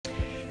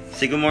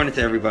Say good morning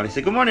to everybody.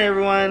 Say good morning,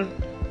 everyone.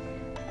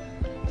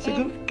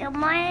 Say Good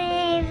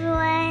morning,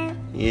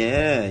 everyone.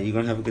 Yeah, you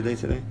gonna have a good day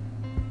today?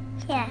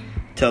 Yeah.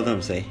 Tell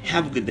them, say,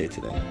 have a good day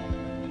today.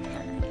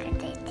 Have a good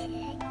day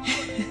today.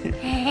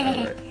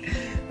 All right.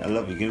 I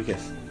love you. Give me a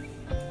kiss.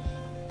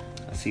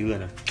 I'll see you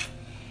later.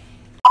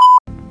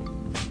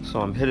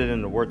 So I'm headed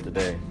into work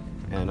today,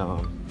 and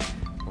I'm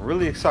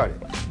really excited.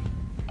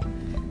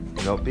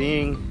 You know,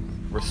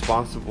 being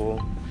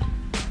responsible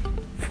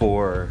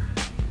for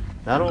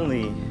not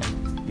only,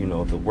 you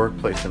know, the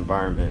workplace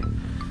environment,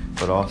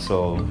 but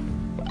also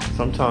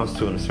sometimes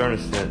to a certain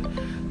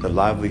extent the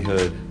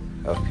livelihood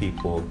of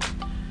people.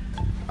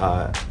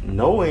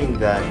 Knowing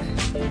that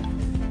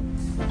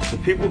the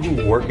people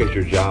who work at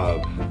your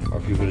job are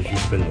people that you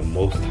spend the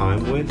most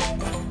time with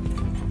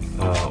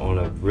on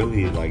a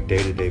really like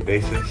day-to-day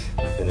basis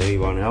than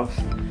anyone else.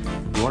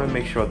 You want to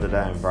make sure that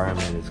that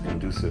environment is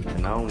conducive to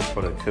not only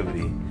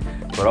productivity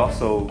but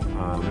also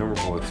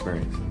memorable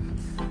experiences.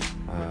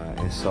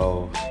 And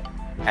so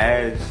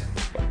as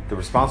the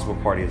responsible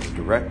party, as a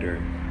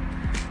director,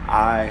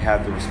 I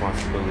have the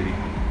responsibility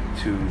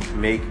to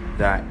make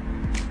that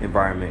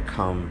environment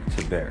come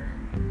to bear,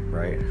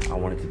 right? I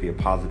want it to be a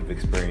positive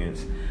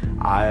experience.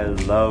 I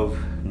love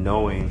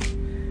knowing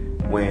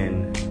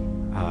when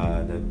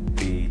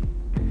the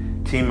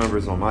team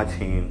members on my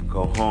team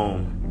go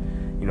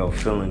home, you know,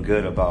 feeling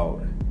good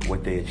about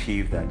what they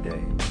achieved that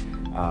day,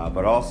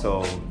 but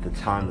also the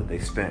time that they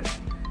spent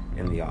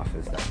in the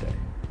office that day,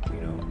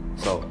 you know.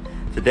 So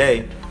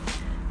today,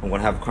 I'm going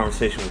to have a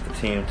conversation with the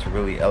team to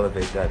really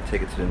elevate that,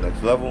 take it to the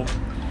next level.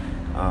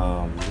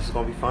 This is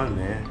going to be fun,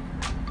 man.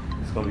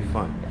 It's going to be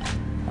fun.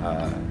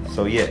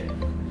 So yeah,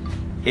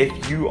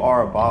 if you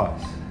are a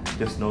boss,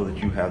 just know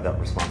that you have that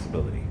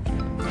responsibility.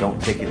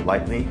 Don't take it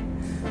lightly.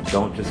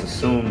 Don't just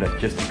assume that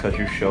just because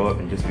you show up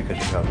and just because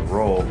you have a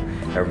role,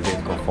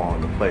 everything's going to fall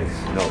into place.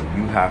 No,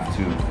 you have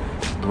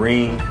to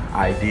bring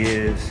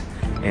ideas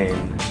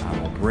and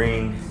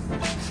bring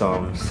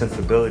some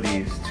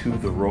sensibilities to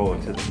the role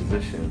and to the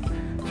position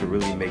to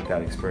really make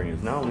that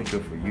experience not only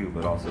good for you,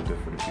 but also good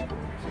for the people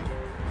on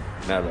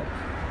your team.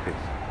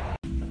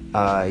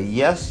 Now, peace.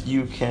 Yes,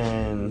 you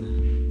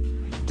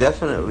can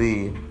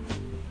definitely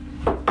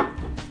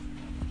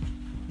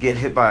get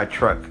hit by a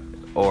truck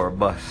or a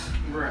bus,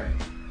 right?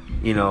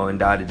 You know, and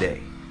die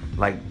today.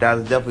 Like,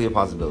 that's definitely a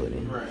possibility,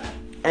 Right?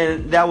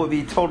 And that would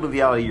be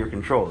totally out of your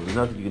control. There's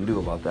nothing you can do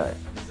about that.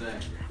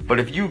 Exactly. But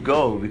if you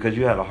go because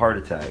you had a heart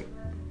attack,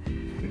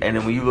 and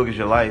then when you look at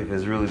your life,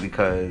 it's really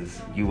because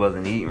you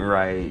wasn't eating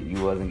right,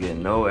 you wasn't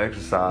getting no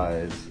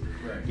exercise,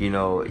 Right. you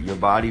know, your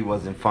body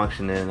wasn't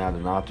functioning at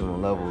an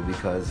optimal level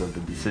because of the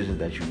decisions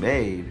that you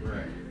made,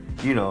 Right.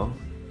 you know,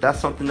 that's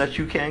something that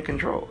you can't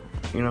control.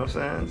 You know what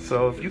I'm saying?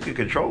 So if you can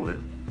control it.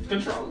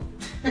 Control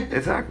it.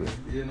 Exactly.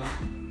 You know.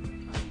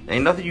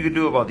 Ain't nothing you can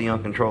do about the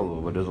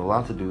uncontrollable, but there's a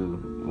lot to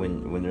do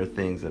when there are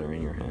things that are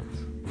in your hands.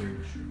 Very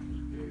true.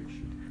 Very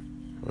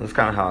true. That's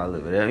kind of how I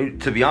live it.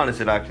 And to be honest,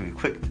 it actually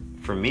clicked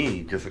for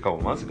me just a couple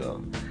months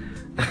ago.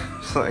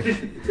 It's like,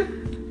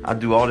 I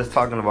do all this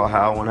talking about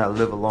how I want to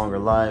live a longer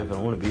life and I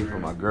want to be for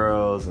my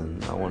girls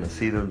and I want to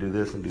see them do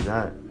this and do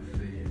that.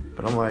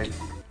 But I'm like,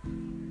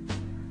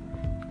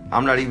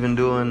 I'm not even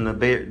doing the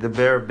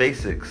bare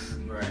basics.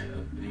 Right.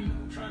 You know,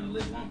 trying to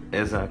live longer.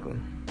 Exactly.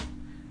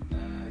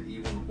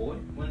 You want a boy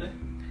one day?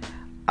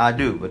 I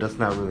do, but that's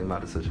not really my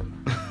decision.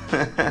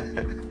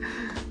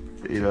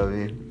 You know what I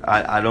mean?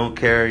 I don't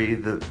carry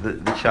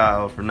the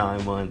child for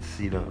 9 months.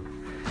 You know,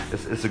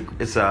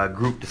 it's a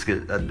group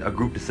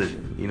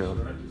decision. You know.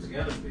 It's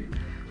gotta be.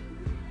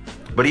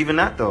 But even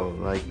that though,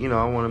 like, you know,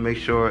 I want to make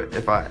sure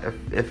if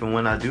and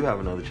when I do have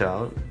another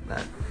child,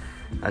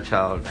 that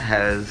child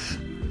has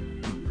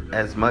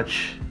as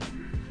much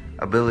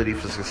ability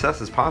for success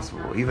as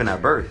possible, even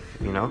at birth.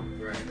 You know.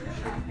 Right.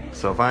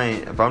 So if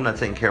I'm not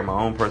taking care of my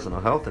own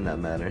personal health in that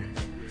matter,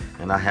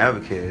 and I have a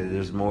kid,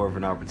 there's more of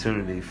an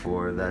opportunity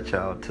for that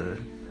child to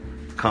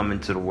come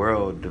into the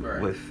world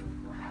Right. with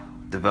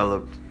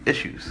developed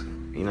issues.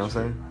 You know what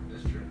I'm saying?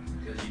 That's true.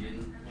 Because you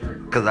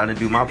didn't. Because I didn't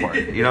do my part.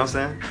 You know what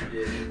I'm saying?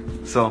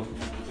 Yeah. So,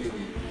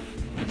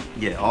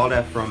 yeah, all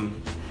that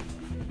from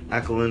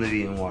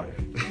alkalinity and water.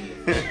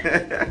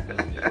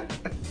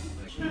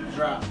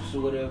 Drops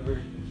or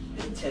whatever.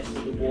 They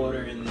tested the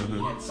water, and then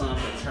you had some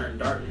that turned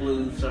dark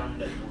blue, some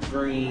that were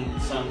green,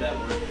 some that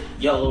were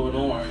yellow and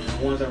orange. And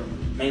the ones that were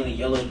mainly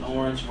yellow and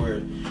orange were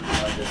the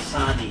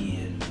Dasani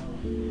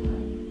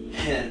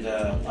and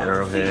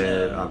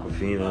Arrowhead,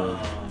 Aquafina.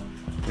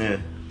 Yeah.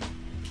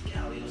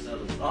 Golly,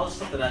 all the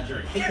stuff that I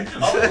drink.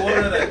 All the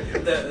water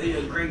that you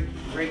know,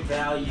 great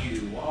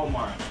value,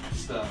 Walmart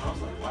stuff. I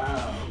was like,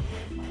 wow.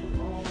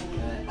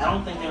 I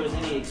don't think there was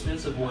any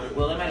expensive water.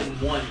 Well, there might have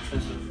been one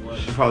expensive water.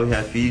 She probably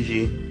had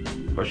Fiji,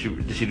 or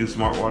did she do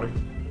Smart Water?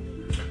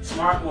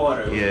 Smart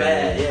water was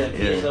bad. Yeah,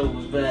 PSO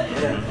was bad.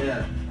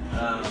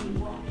 Yeah.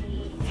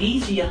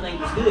 Fiji, I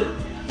think was good.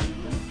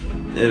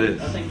 It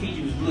is. I think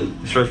Fiji was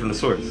good. Straight from the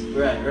source.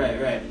 Right.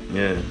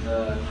 Yeah.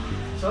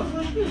 So I was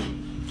like,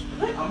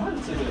 I might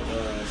have took a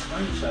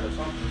screenshot or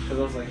something because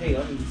I was like, hey,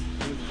 let me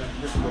try.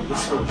 This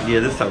one. Yeah,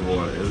 this type of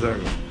water,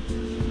 exactly.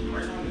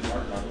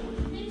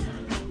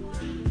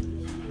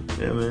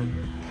 Yeah, man.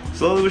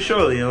 Slowly but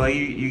surely, you know, like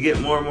you get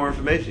more and more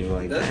information. You're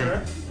like, That's dang,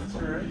 right. That's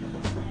right.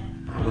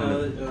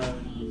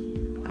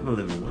 I've been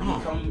living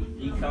wrong.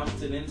 You come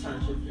to an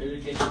internship,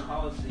 education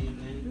policy, and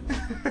then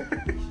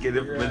Get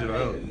information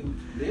out.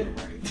 live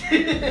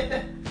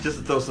right. Just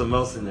to throw something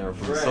else in there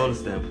from a Right. soda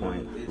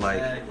standpoint, like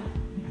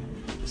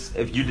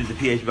Exactly. if you did the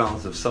pH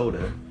balance of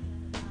soda,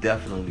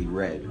 definitely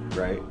red,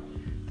 right?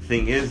 The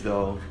thing is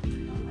though,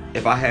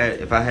 if I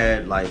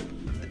had like,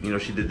 you know,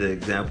 she did the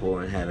example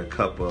and had a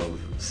cup of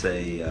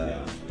say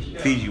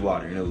Fiji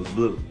water and it was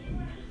blue.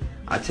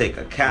 I take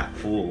a cap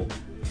full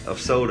of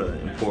soda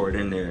and pour it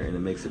in there and it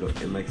makes it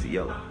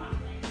yellow.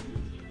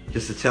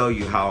 Just to tell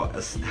you how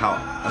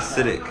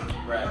acidic,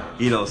 Right.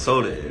 you know,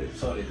 soda is.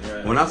 Soda,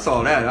 right. When I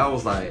saw that, I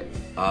was like,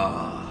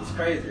 It's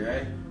crazy,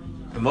 right?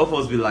 and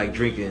mofos be like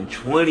drinking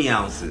 20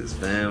 ounces,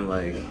 fam.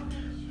 Like,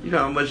 you know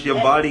how much your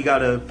body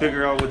gotta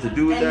figure out what to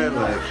do with And that? you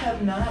know, Like, I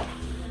have not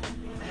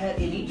had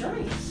any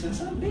drinks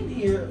since I've been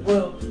here.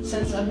 Well,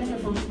 since I've been here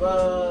from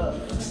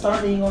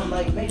starting on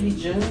like maybe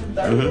June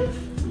 30th.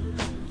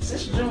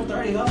 Since June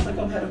 30th, I don't think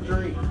I've had a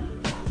drink.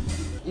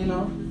 You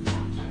know?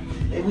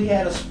 And we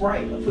had a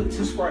Sprite. I put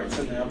 2 Sprites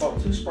in there. I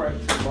bought 2 Sprites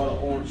and bought an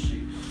orange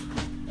juice.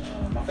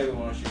 My favorite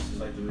orange juice is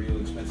like the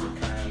real expensive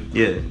kind.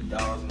 Yeah.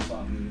 $50 and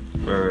something.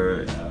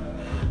 right.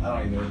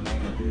 I don't even know the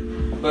name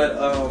of it. But,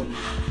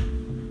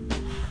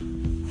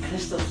 and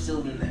this stuff's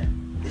still in there.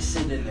 It's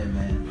sitting in there,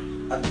 man.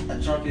 I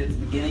drank it at the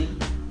beginning,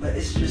 but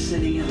it's just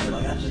sitting in there.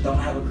 Like, I just don't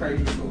have a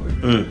craving for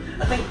it.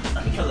 I think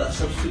because I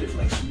substituted for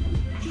like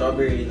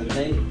strawberry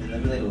lemonade and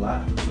lemonade a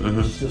lot,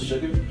 which is still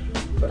sugar,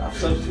 but I've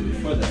substituted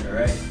for that,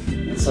 right?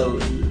 And so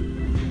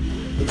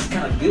it's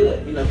kind of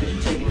good, you know, because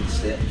you take it in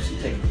steps. You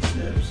take it in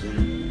steps,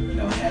 and you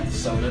know, have the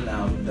soda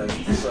now, the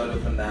soda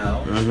for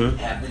now,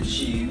 have the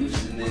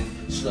juice, and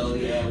then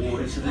slowly add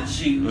water to the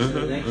juice, and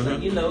the next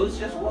thing you know, it's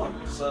just water.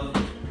 So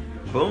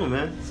Boom,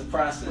 man. it's a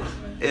process,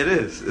 man. It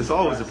is. It's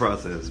always a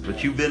process.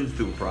 But you've been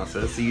through a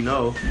process, so you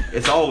know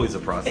it's always a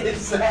process.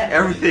 Exactly.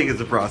 Everything is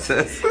a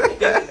process.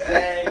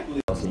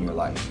 Exactly. Else in your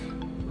life,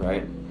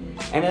 right?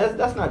 And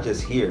that's not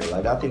just here.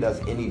 Like, I think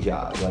that's any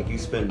job. Like, you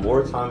spend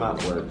more time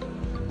at work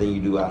than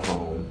you do at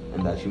home,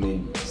 and that you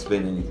may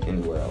spend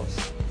anywhere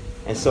else.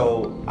 And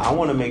so I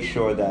want to make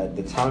sure that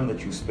the time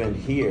that you spend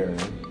here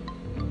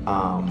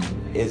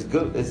is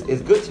good.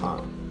 Is good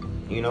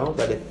time. You know,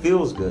 that it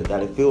feels good,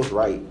 that it feels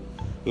right.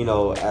 You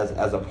know,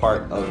 as a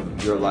part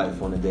of your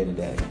life on a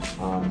day-to-day.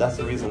 That's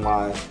the reason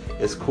why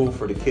it's cool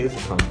for the kids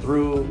to come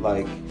through,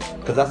 like,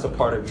 because that's a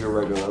part of your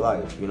regular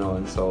life, you know,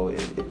 and so it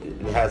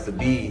has to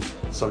be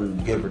some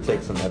give or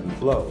take, some ebb and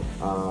flow.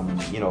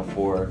 You know,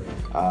 for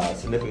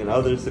significant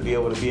others to be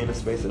able to be in a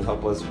space and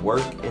help us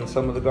work in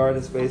some of the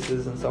garden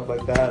spaces and stuff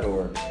like that,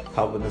 or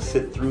helping to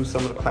sit through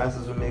some of the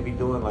classes we may be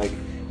doing, like,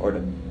 or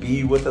to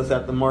be with us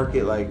at the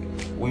market. Like,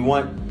 we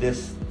want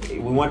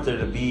there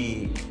to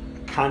be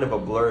kind of a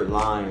blurred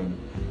line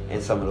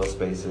in some of those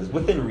spaces,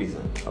 within reason,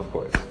 of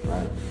course,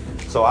 right?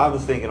 So I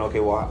was thinking,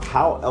 okay, well,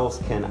 how else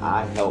can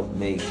I help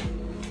make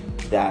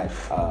that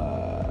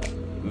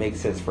make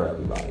sense for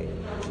everybody?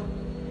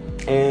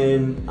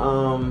 And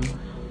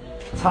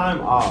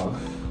time off,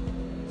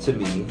 to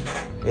me,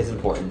 is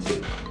important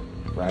too,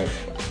 right?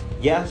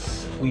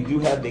 Yes, we do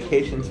have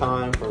vacation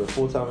time for the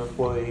full-time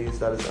employees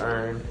that is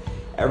earned.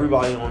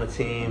 Everybody on the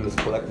team is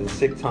collecting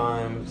sick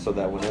time so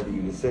that whenever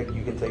you get sick,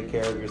 you can take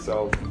care of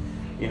yourself.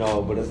 You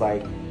know, but it's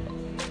like,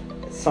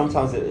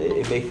 sometimes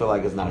it may feel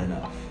like it's not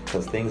enough,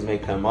 because things may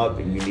come up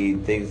and you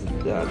need things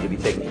to be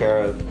taken care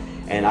of.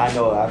 And I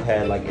know I've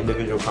had like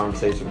individual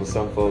conversations with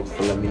some folks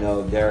to let me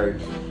know, Derek,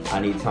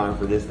 I need time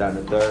for this, that,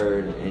 and the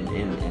third.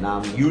 And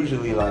I'm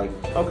usually like,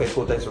 okay,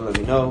 cool, thanks for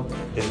letting me know.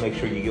 Just make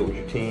sure you get with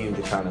your team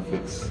to kind of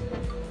fix,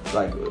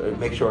 like,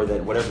 make sure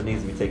that whatever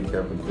needs to be taken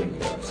care of is taken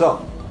care of.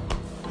 So,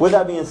 with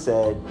that being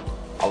said,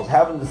 I was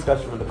having a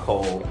discussion with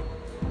Nicole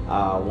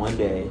one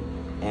day,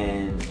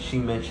 and she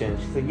mentioned,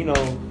 she said, you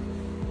know,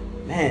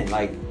 man,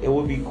 like, it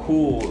would be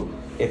cool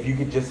if you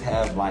could just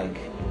have like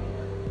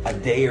a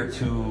day or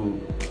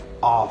two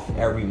off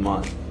every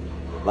month,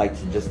 like,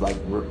 to just like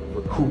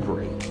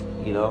recuperate,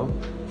 you know?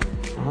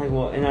 I'm like,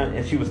 well,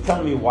 and she was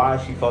telling me why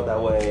she felt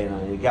that way,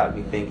 and it got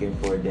me thinking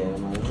for a day.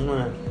 I'm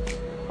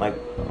like,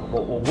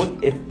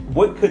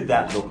 what could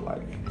that look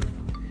like?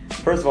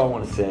 First of all, I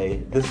want to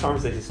say this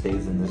conversation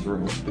stays in this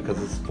room because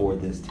it's for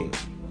this team,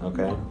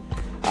 okay?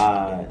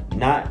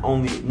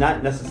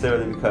 Not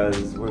necessarily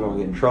because we're going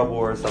to get in trouble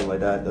or something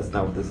like that. That's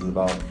not what this is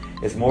about.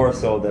 It's more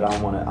so that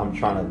I'm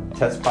trying to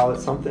test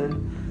pilot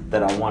something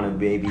that I want to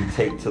maybe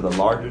take to the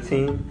larger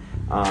team,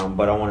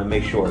 but I want to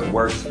make sure it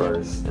works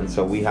first. And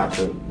so we have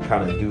to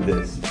kind of do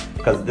this,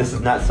 because this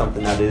is not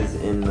something that is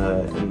in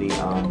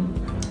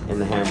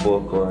the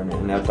handbook or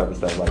in that type of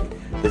stuff.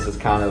 Like, this is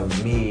kind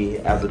of me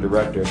as a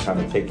director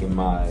kind of taking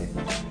my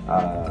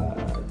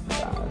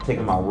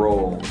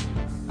role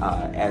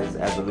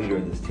as a leader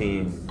of this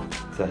team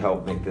to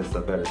help make this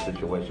a better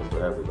situation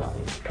for everybody.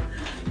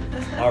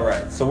 All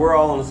right, so we're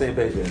all on the same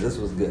page here. This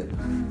was good.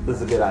 This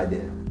is a good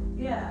idea.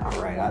 Yeah.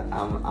 All right,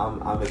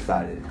 I'm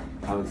excited.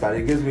 I'm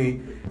excited. It gives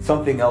me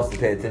something else to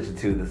pay attention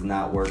to that's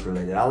not work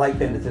related. I like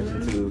paying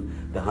attention to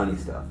the honey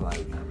stuff.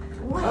 Like,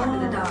 What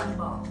happened to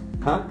dodgeball?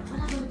 huh? What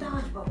happened to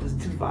dodgeball? It's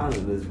too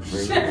violent. It's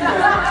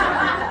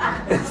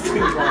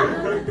too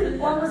violent.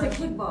 What was a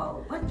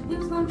kickball? What we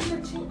was gonna do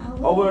a chick?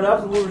 Oh well,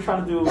 that's what we were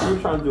trying to do. We were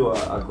trying to do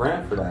a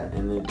grant for that,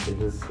 and it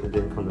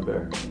didn't come to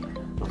bear,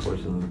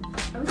 unfortunately.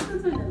 Are we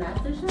supposed to be the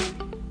Master Chef?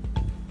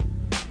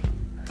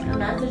 The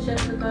Master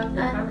Chef took off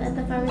At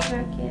the farmer's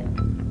market.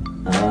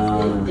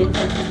 Did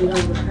have to be on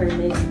the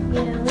permit. Yeah, we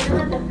don't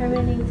have the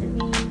permitting to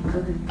be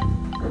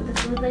with the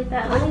food like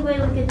that. Only way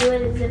we could do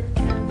it is if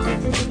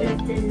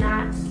certificates did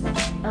not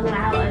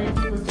allow other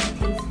people to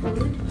taste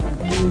food.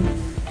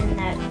 And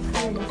that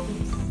kind of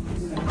defeats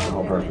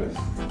On purpose.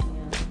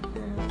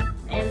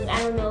 And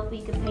I don't know if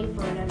we could pay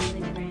for it under the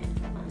grant.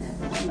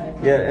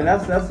 Yeah, and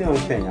that's the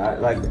only thing. I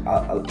like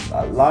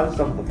a lot of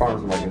stuff at the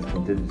farmers market is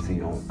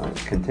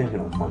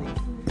contingent on money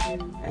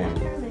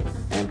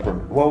and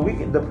permit. Well,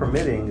 the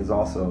permitting is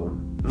also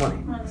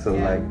money. So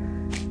like,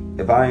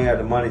 if I ain't have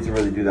the money to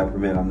really do that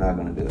permit, I'm not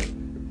gonna do it.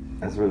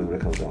 That's really what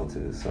it comes down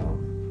to. So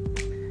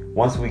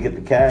once we get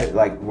the cash,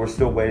 like we're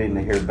still waiting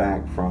to hear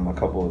back from a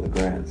couple of the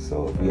grants.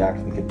 So if we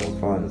actually get those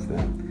funds,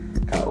 then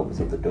it kind of opens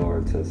up the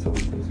door to some of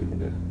the things we can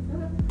do.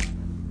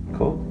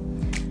 Cool.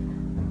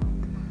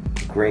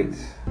 Great.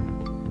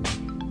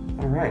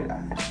 All right,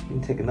 you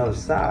can take another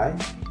sigh.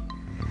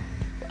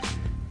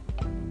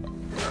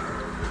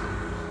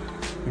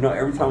 You know,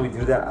 every time we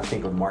do that, I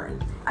think of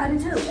Martin. I do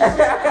too.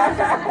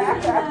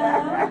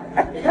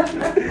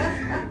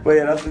 But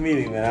yeah, that's the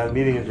meeting, man. The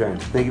meeting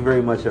adjourned. Thank you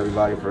very much,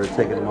 everybody, for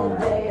taking a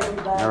moment.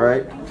 All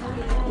right?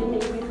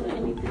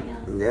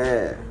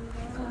 Yeah.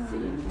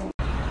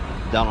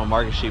 Down on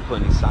Market Street,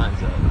 putting these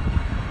signs up.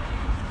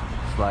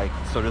 It's like,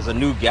 so there's a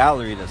new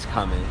gallery that's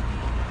coming.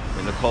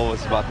 And Nicole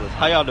was about to,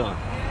 how y'all doing?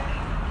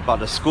 About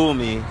to school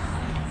me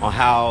on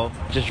how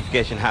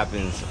gentrification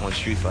happens on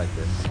streets like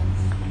this.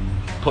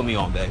 Put me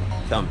on, babe.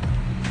 Tell me.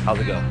 How's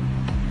it go?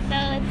 So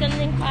it's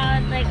something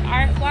called like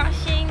art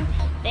washing.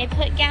 They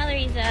put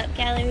galleries up.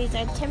 Galleries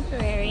are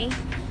temporary.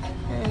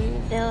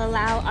 And they'll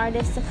allow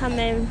artists to come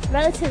in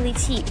relatively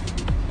cheap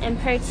and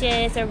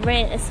purchase or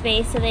rent a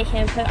space so they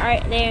can put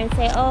art there and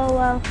say, oh,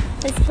 well,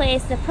 this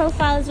place, the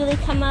profile has really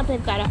come up.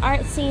 They've got an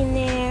art scene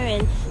there,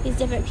 and these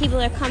different people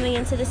are coming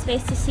into the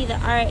space to see the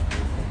art,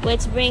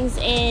 which brings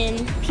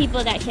in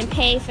people that can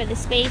pay for the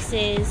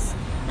spaces,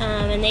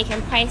 and they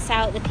can price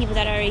out the people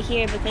that are already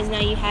here, because now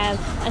you have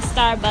a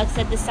Starbucks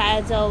that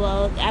decides, oh,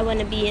 well, I want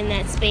to be in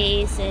that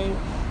space, and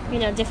you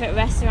know, different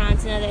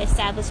restaurants and other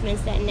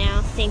establishments that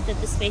now think that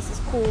the space is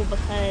cool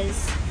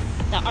because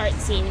the art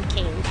scene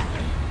came by.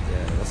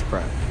 Yeah, that's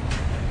crap.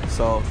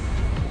 So,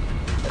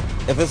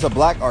 if it's a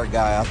black art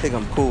guy, I think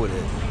I'm cool with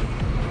it.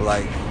 But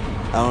like,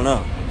 I don't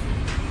know.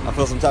 I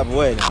feel some type of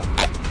way now.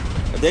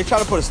 If they try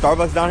to put a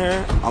Starbucks down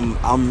here,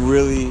 I'm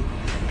really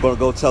gonna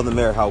go tell the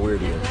mayor how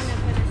weird it is.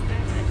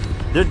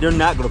 They're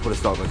not gonna put a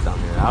Starbucks down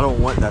here. I don't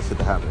want that shit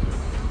to happen.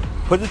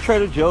 Put the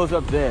Trader Joe's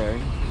up there,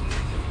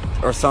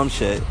 or some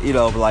shit. You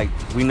know, but like,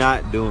 we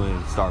not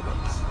doing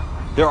Starbucks.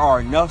 There are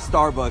enough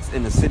Starbucks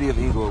in the city of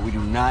Inglewood. We do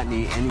not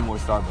need any more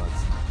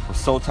Starbucks. I'm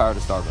so tired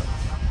of Starbucks.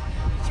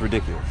 It's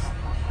ridiculous.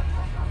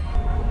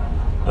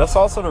 That's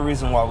also the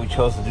reason why we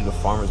chose to do the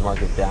farmers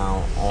market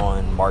down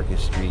on Market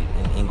Street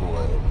in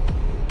Inglewood.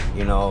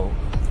 You know,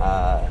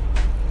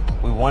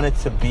 we wanted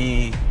to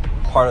be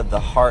part of the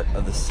heart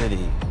of the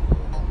city,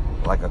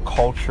 like a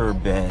culture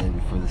bed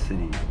for the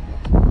city,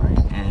 right?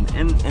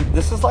 And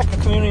this is like a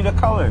community of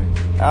color.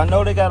 I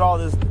know they got all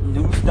this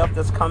new stuff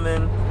that's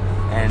coming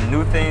and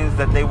new things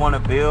that they want to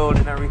build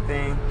and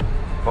everything,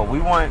 but we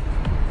want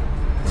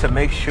to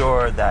make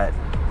sure that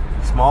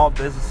small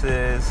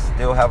businesses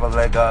still have a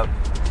leg up.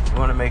 We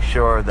want to make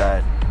sure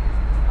that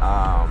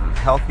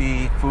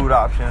healthy food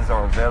options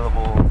are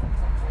available,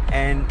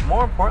 and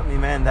more importantly,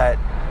 man, that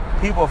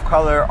people of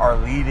color are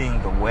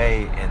leading the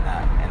way in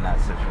that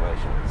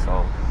situation.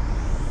 So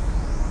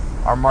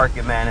our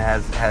market, man,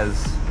 has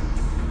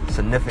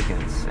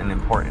significance and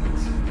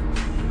importance.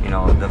 You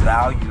know, the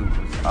values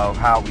of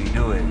how we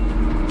do it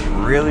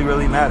really,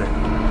 really matter.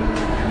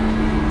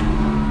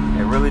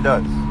 It really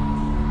does.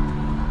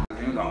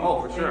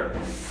 Oh, for sure.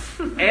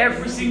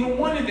 Every single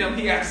one of them,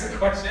 he asked a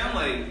question. I'm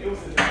like, it was.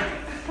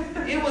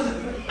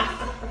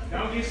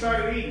 Don't get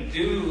started eating.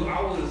 Dude,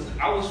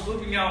 I was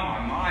flipping out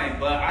my mind,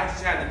 but I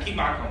just had to keep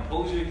my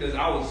composure because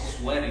I was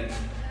sweating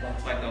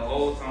like the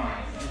whole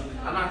time.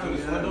 I knocked on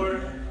his front door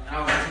and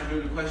I was asking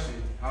him the question.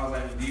 I was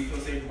like, do you feel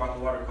safe about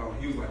the water column?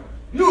 He was like,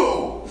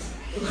 no!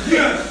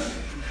 Yes!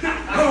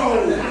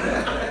 No!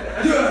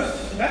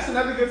 Yes! That's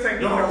another good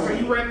technique. No. So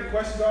you read the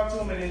questions off to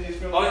him and then just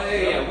feel like, we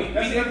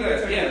did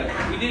that.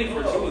 Yeah, we did it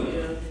for two of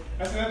them.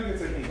 That's another good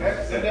technique.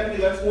 That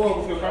definitely lets people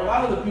feel comfortable. A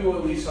lot of the people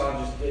that we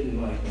saw just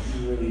didn't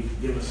really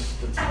give us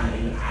the time to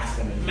even ask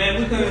them.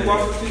 Man, we couldn't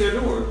walk up to their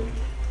door.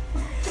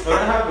 So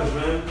that happens,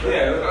 man.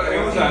 Yeah,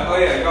 it was like, oh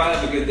yeah, y'all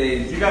have a good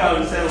day. You gotta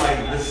understand, like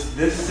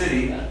this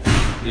city.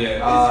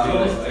 Yeah,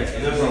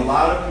 There's a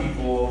lot of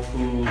people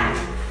who.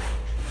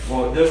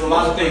 Well, there's a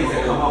lot of things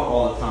that come up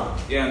all the time.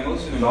 Yeah,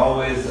 most of them. There's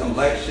always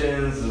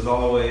elections. There's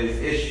always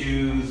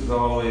issues. There's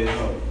always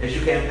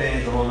issue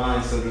campaigns, the whole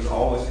nine. So there's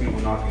always people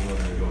knocking on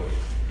their doors.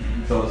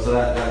 So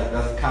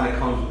that kind of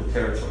comes with the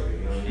territory. You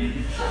know what I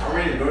mean? I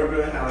ran the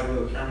doorbell and had like a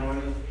little camera on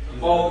it.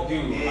 Oh,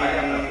 dude, I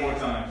got that 4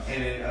 times.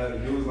 And then the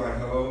dude was like,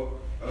 hello,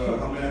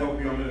 how may I help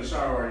you? I'm in the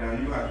shower right now.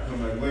 You have to come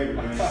back later,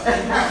 man.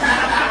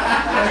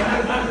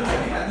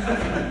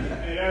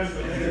 Hey, that's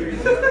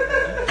hilarious.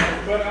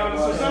 But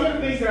so some of the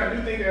things that I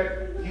do think that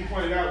you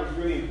pointed out was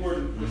really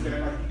important was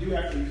that like you do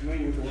have to be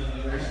familiar with the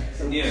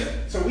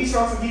organization. So we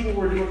saw some people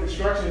who were doing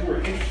construction who were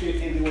interested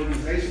in the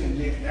organization,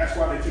 and that's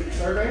why they took the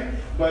survey.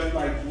 But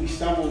like we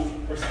stumbled,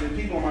 or the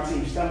people on my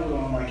team stumbled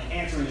on like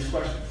answering this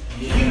question.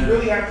 You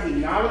really have to be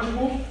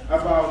knowledgeable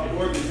about the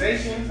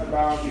organization,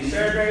 about the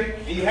survey,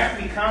 and you have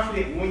to be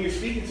confident when you're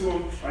speaking to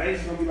them, or they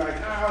just gonna be like,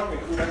 okay,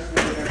 cool, that's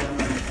good.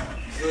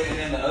 So, and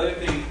then the other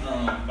thing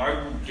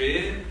our group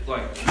did,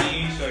 like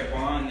me,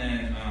 Shaquan,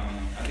 and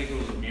I think it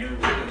was Amir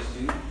with us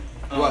too.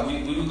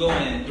 We would go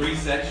in 3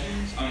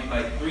 sections,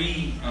 like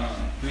three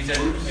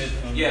sections.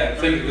 Yeah,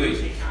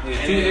 technically.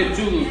 Yeah,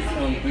 two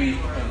groups, three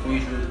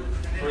groups.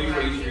 Three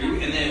for each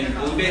group. And then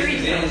what we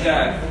basically did is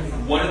that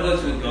one of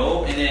us would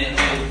go, and then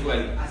it was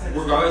like,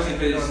 regardless if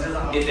they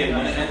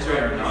want to enter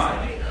it or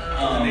not,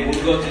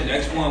 we'll go to the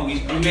next one. We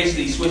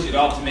basically switch it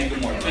off to make it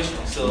more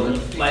efficient. So,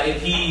 like,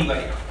 if he,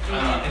 like,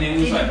 and then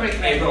we was like,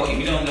 hey, bro, if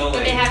you don't know,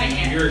 like,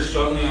 if you're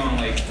struggling on,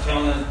 like,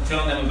 telling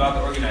them about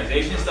the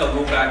organization and stuff,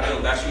 go back,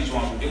 yo, that's the reason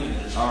why we're doing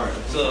this. All right.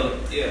 So,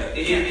 yeah,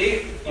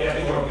 it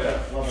worked out.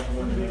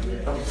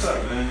 What's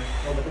up, man?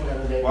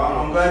 Well,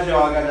 I'm glad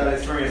y'all got that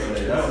experience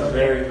today. That's a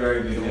very,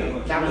 very big deal.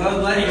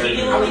 Did you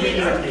do all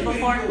these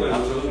before?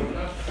 Absolutely.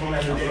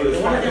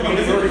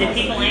 Did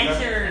people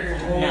answer?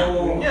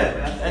 No.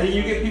 Yeah, and then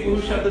you get people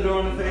who shut the door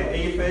in your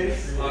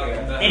face.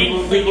 They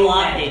didn't flick you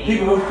off, did you?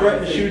 People who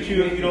threaten to shoot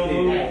you if you don't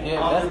move.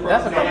 Yeah,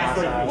 that's a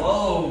couple.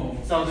 Whoa.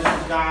 So this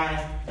is a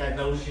guy that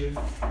knows you.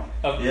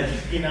 Yeah.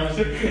 He knows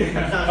you. So you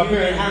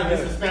didn't have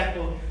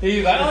disrespectful.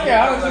 He's like, oh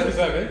yeah, I was Secret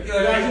Service. You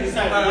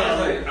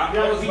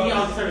know, you see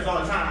on the service all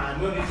the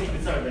time. When do you take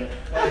the survey?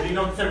 Do you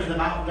know what the service is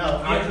about? No.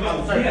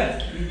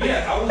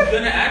 Yeah, I was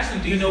gonna ask him,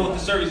 do you know what the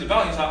survey is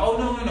about? He's like, oh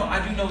no, I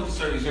do know what the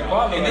survey is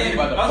about. And then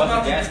I was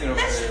about to ask him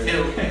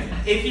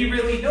if he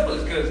really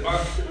knows, because what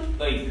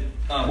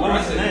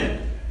was his name?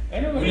 We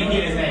didn't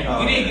get his name.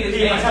 We didn't get his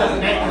name.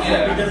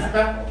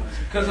 Yeah.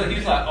 Because he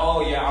was like,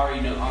 oh yeah, I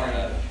already know.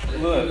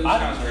 Look,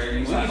 sounds weird.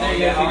 He's like, oh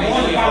yeah, I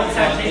already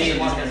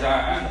know because I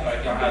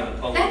like y'all have the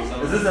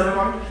public. Is this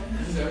everybody?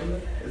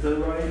 Is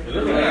everybody?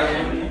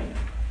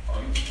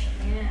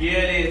 Yeah,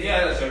 it is.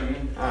 Yeah, that's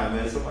everything. Alright,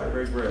 man, somebody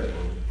break bread.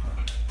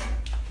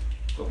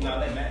 No,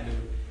 let Matt do it.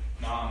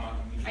 No, I'm not.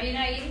 Are you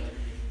not eating?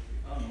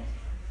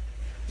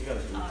 You gotta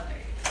do it. Oh, there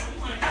you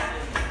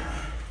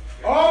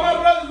go. All my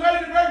brothers ready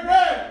to break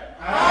bread.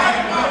 I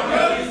am my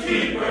brother's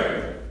keeper.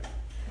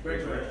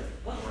 Break bread.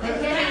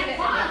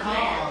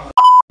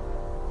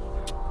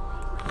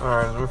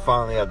 Alright, we're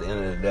finally at the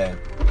end of the day.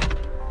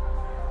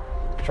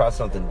 Try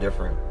something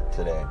different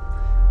today.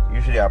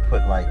 Usually I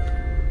put like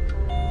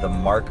the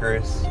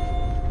markers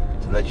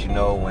to let you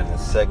know when the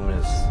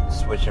segment is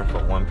switching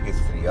from one piece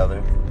to the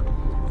other.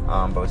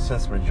 But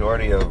since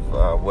majority of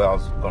what I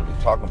was going to be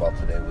talking about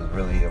today was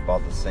really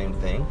about the same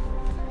thing,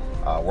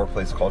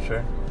 workplace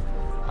culture,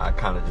 I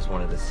kind of just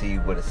wanted to see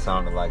what it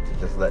sounded like to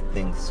just let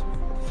things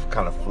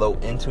kind of flow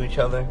into each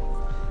other.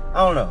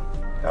 I don't know.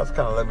 Guys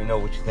kind of let me know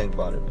what you think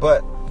about it.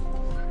 But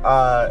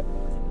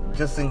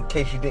just in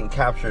case you didn't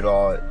capture it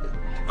all,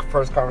 the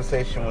first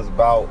conversation was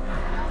about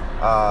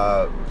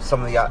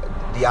some of the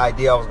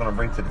idea I was going to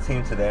bring to the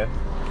team today.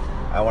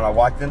 And when I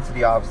walked into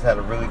the office, I had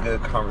a really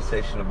good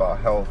conversation about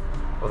health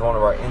with one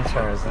of our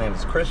interns. His name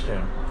is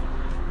Christian.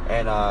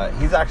 And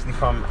he's actually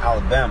from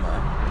Alabama.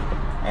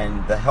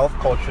 And the health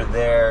culture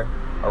there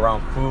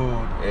around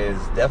food is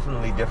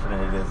definitely different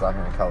than it is out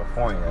here in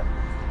California.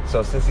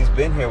 So since he's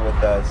been here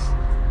with us,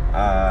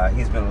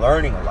 he's been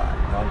learning a lot.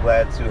 And I'm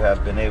glad to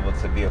have been able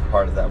to be a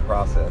part of that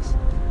process.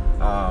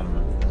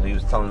 He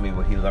was telling me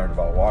what he learned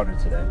about water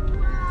today.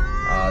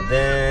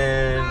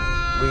 Then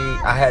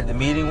I had the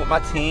meeting with my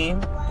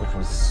team, which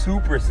was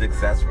super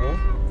successful.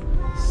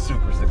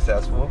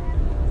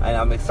 And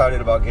I'm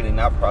excited about getting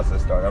that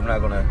process started. I'm not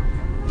going to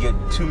get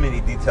too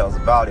many details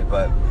about it,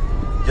 but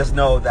just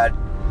know that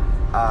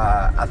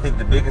I think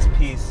the biggest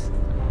piece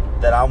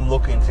that I'm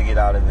looking to get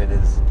out of it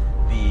is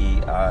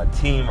the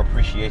team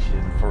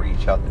appreciation for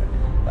each other.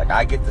 Like,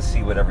 I get to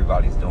see what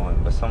everybody's doing,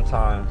 but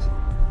sometimes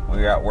when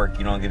you're at work,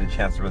 you don't get a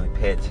chance to really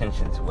pay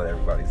attention to what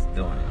everybody's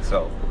doing.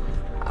 So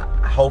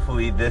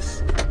hopefully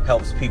this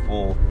helps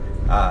people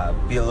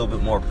be a little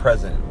bit more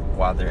present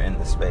while they're in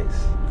the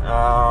space.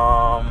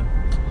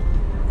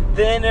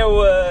 Then there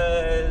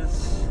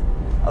was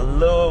a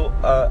little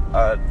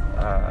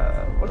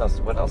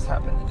what else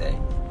happened today?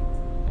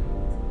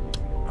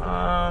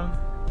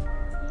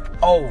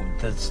 Oh,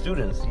 the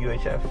students,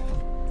 UHF.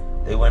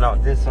 They went out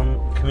and did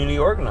some community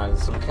organizing,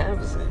 some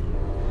canvassing.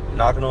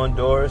 Knocking on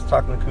doors,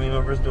 talking to community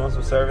members, doing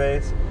some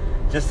surveys.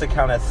 Just to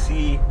kind of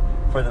see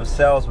for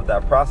themselves what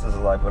that process is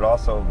like, but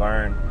also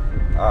learn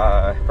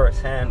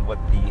firsthand what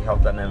the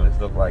health dynamics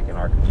look like in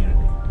our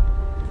community.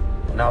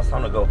 And now it's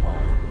time to go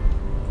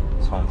home.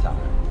 It's home time.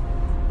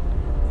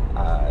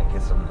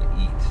 Get something to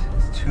eat.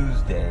 It's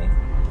Tuesday.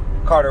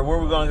 Carter, where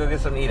are we going to go get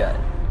something to eat at?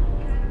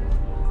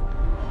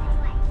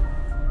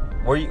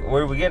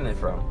 Where are we getting it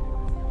from?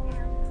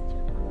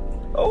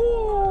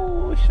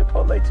 Oh,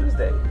 Chipotle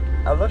Tuesday.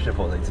 I love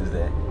Chipotle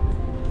Tuesday.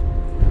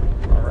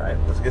 All right,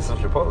 let's get some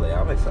Chipotle.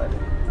 I'm excited.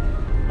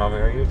 Mommy,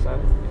 are you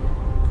excited?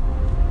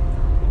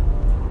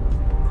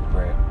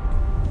 Great.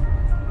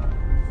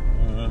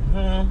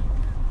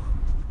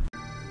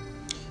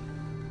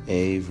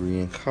 Avery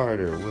and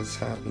Carter, what's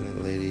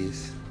happening,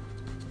 ladies?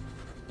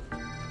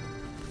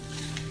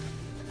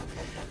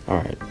 All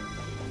right,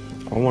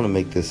 I want to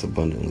make this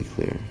abundantly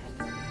clear.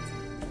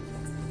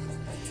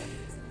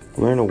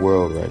 We're in a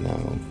world right now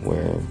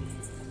where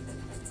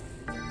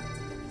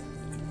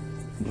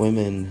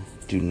women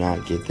do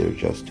not get their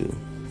just due.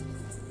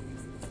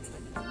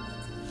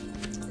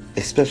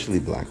 Especially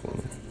black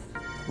women,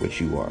 which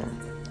you are,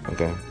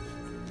 okay?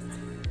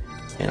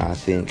 And I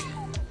think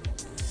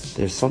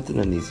there's something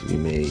that needs to be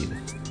made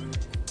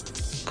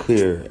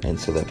clear and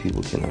so that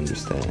people can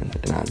understand.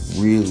 And I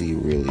really,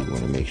 really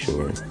want to make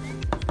sure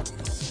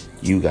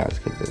you guys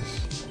get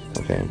this,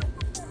 okay?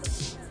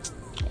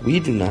 We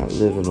do not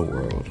live in a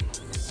world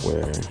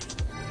where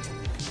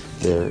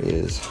there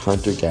is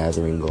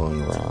hunter-gathering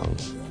going around,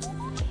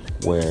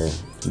 where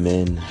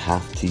men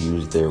have to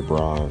use their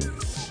brawn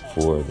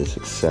for the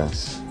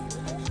success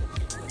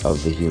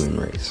of the human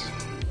race,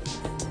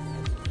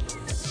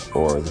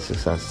 or the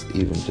success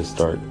even to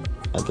start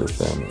at their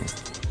family.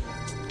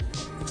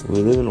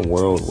 We live in a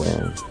world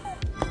where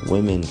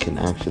women can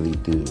actually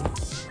do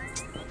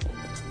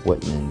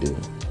what men do.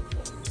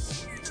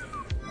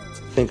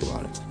 Think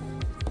about it.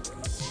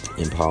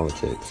 In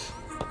politics,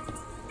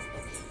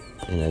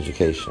 in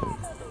education,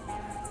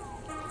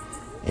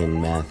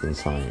 in math and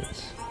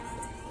science,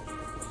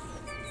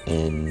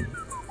 in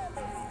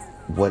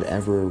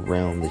whatever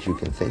realm that you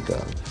can think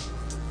of,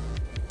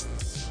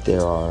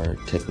 there are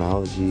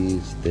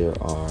technologies, there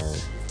are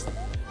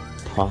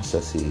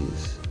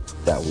processes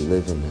that we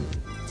live in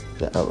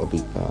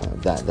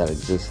that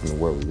exist in the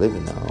world we live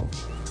in now,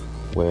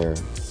 where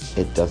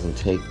it doesn't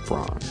take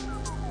brawn,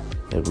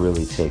 it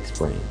really takes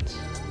brains.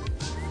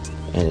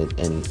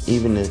 And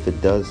even if it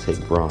does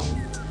take brawn,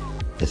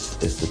 it's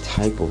the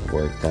type of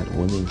work that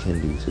women can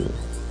do too.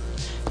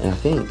 And I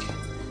think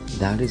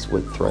that is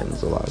what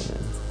threatens a lot of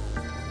men.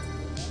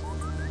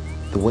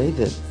 The way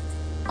that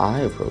I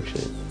approach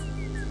it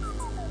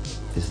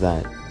is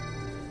that,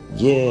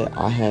 yeah,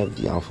 I have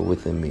the alpha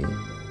within me,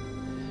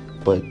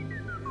 but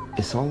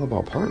it's all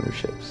about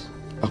partnerships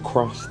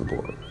across the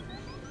board.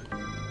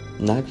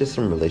 Not just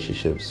in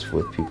relationships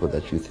with people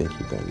that you think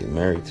you're going to get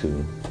married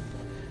to,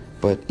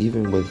 but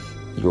even with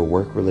your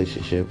work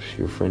relationships,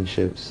 your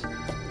friendships.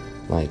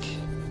 Like,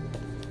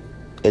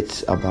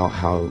 it's about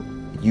how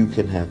you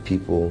can have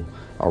people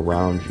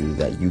around you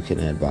that you can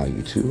add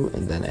value to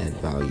and then add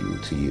value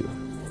to you.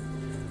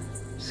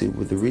 See,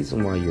 the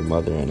reason why your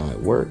mother and I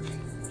work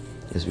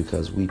is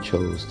because we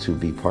chose to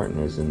be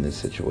partners in this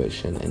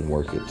situation and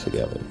work it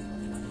together.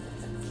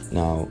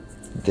 Now,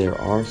 there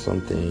are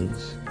some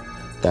things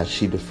that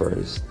she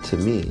defers to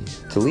me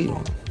to lead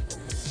on.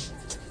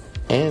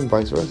 And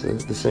vice versa,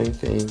 the same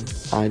thing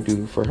I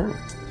do for her.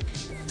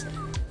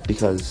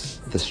 Because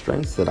the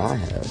strengths that I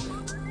have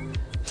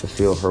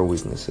fulfill her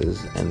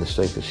weaknesses, and the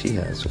strength that she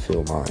has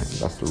fulfill mine.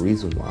 That's the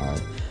reason why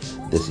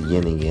this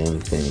yin and yang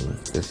thing,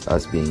 this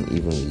us being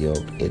evenly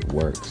yoked, it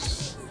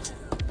works.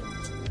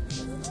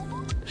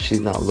 She's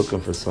not looking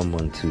for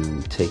someone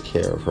to take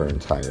care of her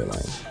entire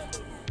life.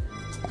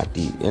 At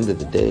the end of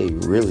the day,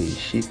 really,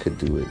 she could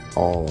do it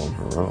all on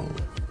her own.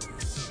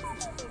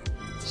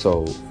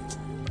 So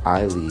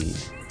I lead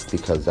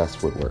because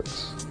that's what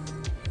works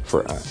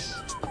for us.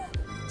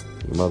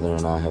 Your mother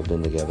and I have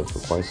been together for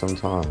quite some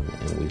time,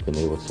 and we've been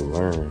able to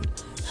learn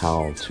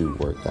how to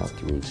work that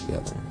through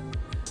together.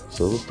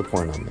 So what's the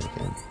point I'm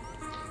making?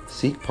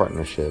 Seek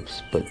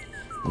partnerships, but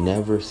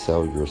never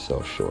sell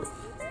yourself short.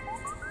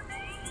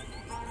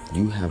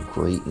 You have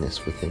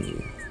greatness within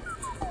you.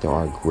 There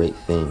are great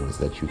things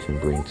that you can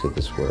bring to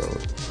this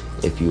world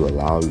if you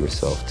allow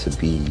yourself to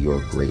be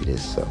your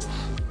greatest self.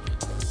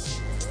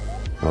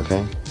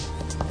 Okay?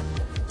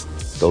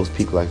 Those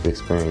peak life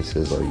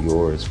experiences are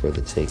yours for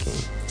the taking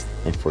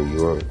and for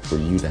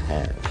you to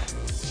have.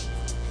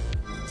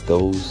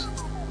 Those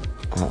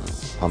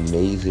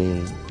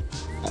amazing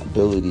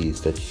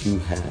abilities that you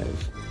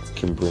have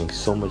can bring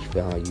so much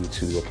value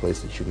to a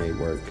place that you may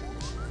work,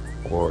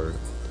 or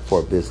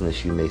for a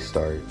business you may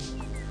start,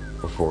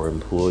 or for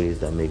employees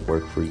that may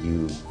work for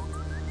you,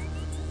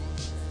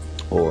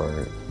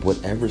 or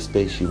whatever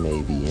space you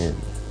may be in.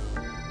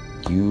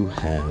 You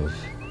have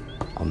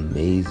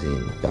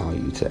amazing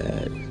value to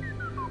add.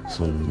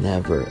 So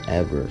never,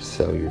 ever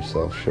sell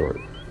yourself short.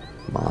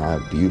 My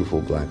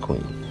beautiful black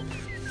queen.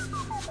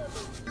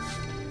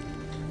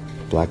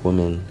 Black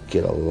women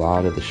get a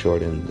lot of the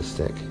short end of the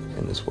stick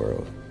in this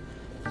world.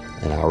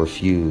 And I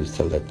refuse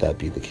to let that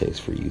be the case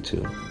for you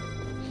too.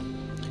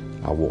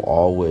 I will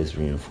always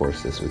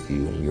reinforce this with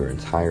you in your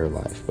entire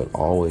life, but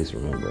always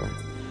remember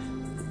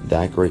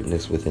that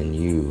greatness within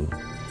you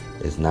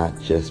is not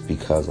just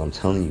because I'm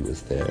telling you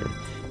it's there.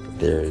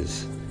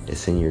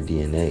 It's in your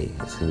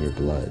DNA, it's in your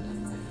blood.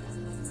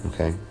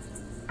 Okay?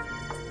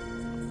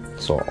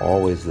 So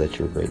always let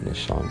your greatness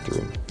shine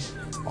through.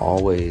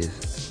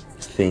 Always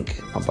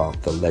think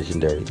about the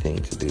legendary thing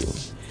to do,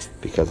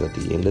 because at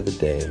the end of the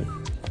day,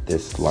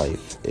 this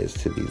life is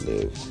to be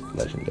lived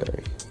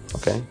legendary.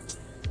 Okay?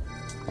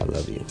 I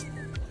love you.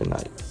 Good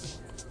night.